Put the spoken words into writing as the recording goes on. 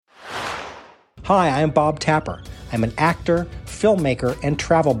Hi, I'm Bob Tapper. I'm an actor, filmmaker, and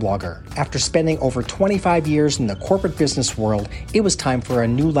travel blogger. After spending over 25 years in the corporate business world, it was time for a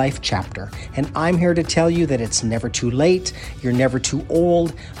new life chapter. And I'm here to tell you that it's never too late, you're never too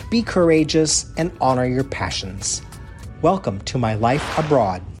old, be courageous, and honor your passions. Welcome to my life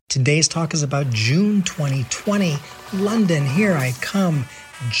abroad. Today's talk is about June 2020, London. Here I come.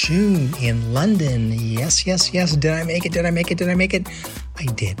 June in London. Yes. Did I make it?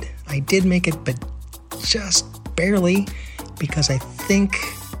 I did make it, but just barely, because I think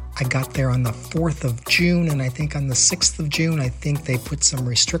I got there on the 4th of June, and I think on the 6th of June, I think they put some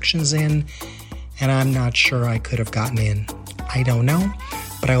restrictions in, and I'm not sure I could have gotten in. I don't know,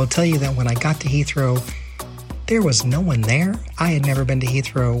 but I will tell you that when I got to Heathrow, there was no one there. I had never been to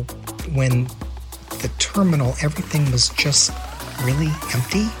Heathrow when the terminal, everything was just really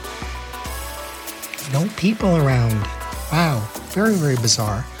empty. No people around. Wow, very, very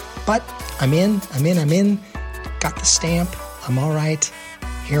bizarre. But I'm in. Got the stamp. I'm all right.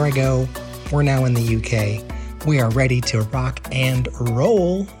 Here I go. We're now in the UK. We are ready to rock and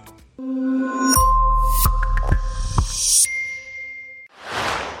roll.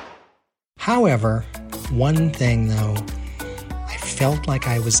 However, one thing though, I felt like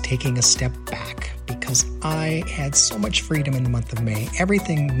I was taking a step back because I had so much freedom in the month of May.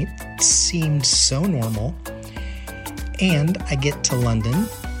 Everything seemed so normal. And I get to London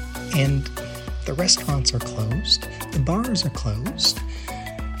and the restaurants are closed, the bars are closed,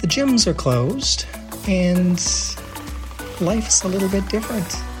 the gyms are closed, and life is a little bit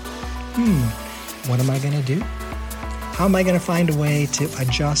different. What am I going to do? How am I going to find a way to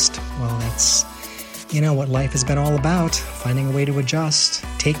adjust? Well, that's, what life has been all about, finding a way to adjust.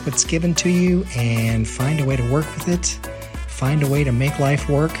 Take what's given to you and find a way to work with it. Find a way to make life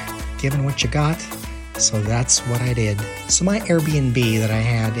work, given what you got. So that's what I did. So my Airbnb that I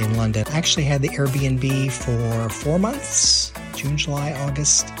had in London, I actually had the Airbnb for 4 months, June, July,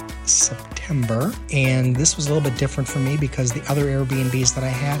 August, September. And this was a little bit different for me because the other Airbnbs that I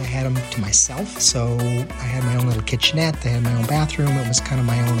had them to myself. So I had my own little kitchenette, I had my own bathroom, it was kind of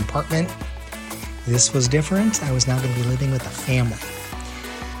my own apartment. This was different. I was now going to be living with a family.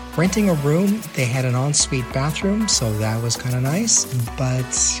 Renting a room, they had an ensuite bathroom, so that was kind of nice,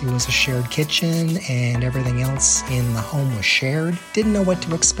 but it was a shared kitchen and everything else in the home was shared. Didn't know what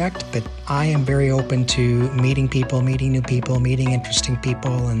to expect, but I am very open to meeting people, meeting new people, meeting interesting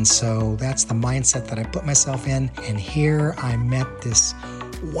people, and so that's the mindset that I put myself in. And here I met this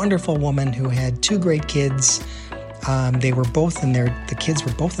wonderful woman who had 2 great kids. The kids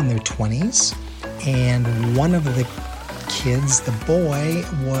were both in their 20s, and one of the kids, the boy,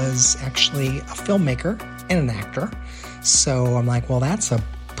 was actually a filmmaker and an actor. So I'm like, well, that's a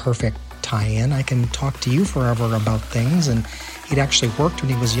perfect tie-in. I can talk to you forever about things. And he'd actually worked when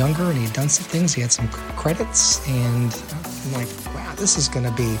he was younger and he'd done some things. He had some credits, and I'm like, wow, this is going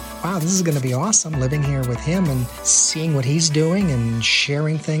to be awesome living here with him and seeing what he's doing and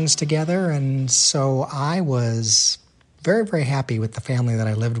sharing things together. And so I was very, very happy with the family that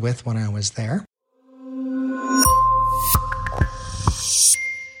I lived with when I was there.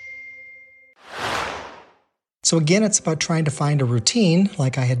 So again, it's about trying to find a routine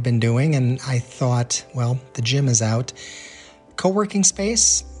like I had been doing, and I thought, well, the gym is out. Co-working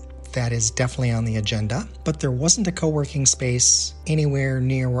space, that is definitely on the agenda, but there wasn't a co-working space anywhere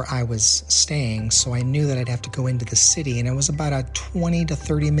near where I was staying, so I knew that I'd have to go into the city, and it was about a 20 to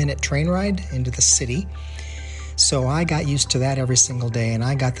 30-minute train ride into the city. So I got used to that every single day, and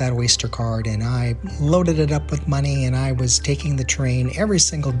I got that Oyster card, and I loaded it up with money, and I was taking the train every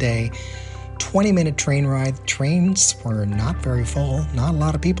single day. 20-minute train ride. Trains were not very full. Not a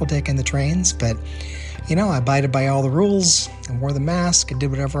lot of people taking the trains, but I abided by all the rules. I wore the mask. I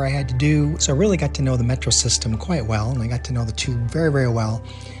did whatever I had to do. So I really got to know the metro system quite well, and I got to know the tube very, very well.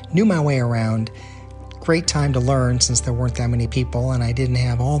 Knew my way around. Great time to learn since there weren't that many people, and I didn't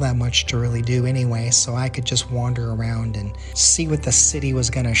have all that much to really do anyway, so I could just wander around and see what the city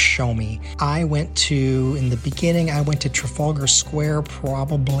was going to show me. In the beginning, I went to Trafalgar Square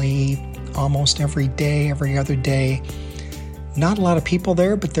probably almost every day, every other day. Not a lot of people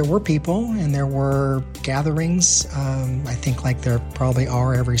there, but there were people, and there were gatherings. I think like there probably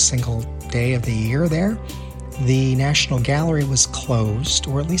are every single day of the year there. The National Gallery was closed,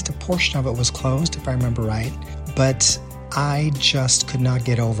 or at least a portion of it was closed, if I remember right. But I just could not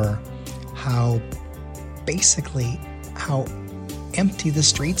get over how empty the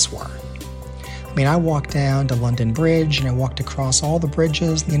streets were. I mean, I walked down to London Bridge, and I walked across all the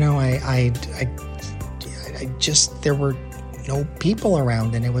bridges. There were no people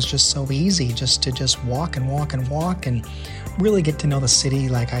around, and it was just so easy just to walk and really get to know the city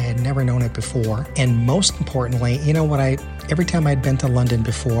like I had never known it before. And most importantly, every time I'd been to London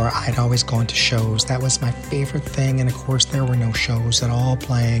before, I'd always gone to shows. That was my favorite thing, and of course there were no shows at all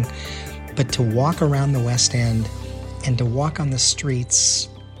playing. But to walk around the West End and to walk on the streets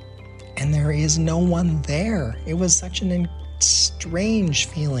and there is no one there, it was such an strange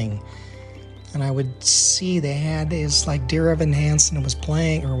feeling. And I would see is like Dear Evan Hansen was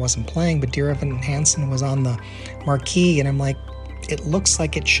playing, or wasn't playing, but Dear Evan Hansen was on the marquee, and I'm like, it looks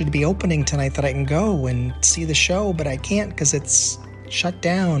like it should be opening tonight that I can go and see the show, but I can't because it's shut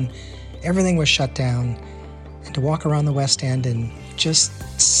down. Everything was shut down. And to walk around the West End and just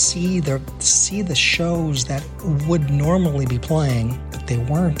see the shows that would normally be playing, but they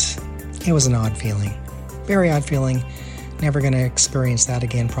weren't. It was an odd feeling. Very odd feeling. Never going to experience that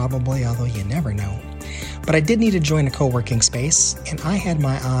again, probably, although you never know. But I did need to join a co-working space, and I had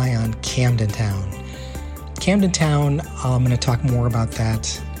my eye on Camden Town. Camden Town, I'm going to talk more about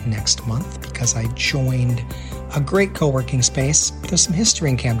that next month because I joined a great co-working space. There's some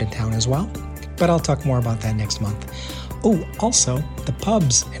history in Camden Town as well, but I'll talk more about that next month. Oh, also, the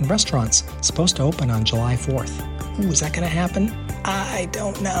pubs and restaurants supposed to open on July 4th. Ooh, is that going to happen? I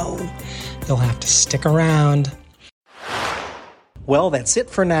don't know. You'll have to stick around. Well, that's it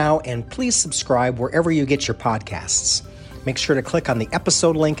for now, and please subscribe wherever you get your podcasts. Make sure to click on the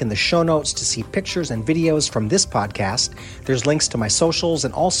episode link in the show notes to see pictures and videos from this podcast. There's links to my socials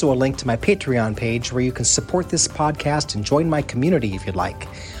and also a link to my Patreon page where you can support this podcast and join my community if you'd like.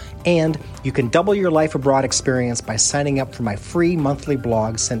 And you can double your life abroad experience by signing up for my free monthly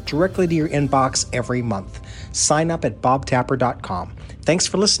blog sent directly to your inbox every month. Sign up at bobtapper.com. Thanks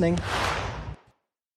for listening.